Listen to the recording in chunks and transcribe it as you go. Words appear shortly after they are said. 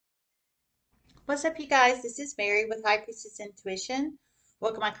What's up, you guys? This is Mary with High Priestess Intuition.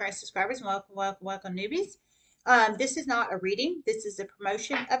 Welcome, my current subscribers, and welcome, newbies. This is not a reading. This is a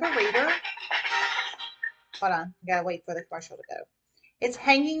promotion of a reader. Hold on, I gotta wait for the commercial to go. It's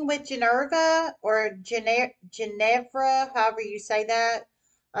Hanging with Ginevra or Ginevra, however you say that.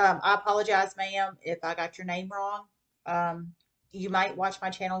 I apologize, ma'am, if I got your name wrong. Um, you might watch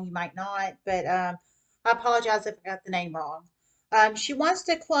my channel, you might not, but I apologize if I got the name wrong. She wants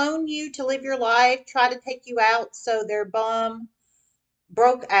to clone you to live your life, try to take you out so their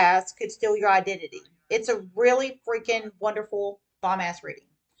broke ass could steal your identity. It's a really freaking wonderful bomb ass reading.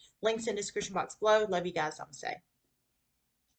 Links in the description box below. Love you guys. Namaste.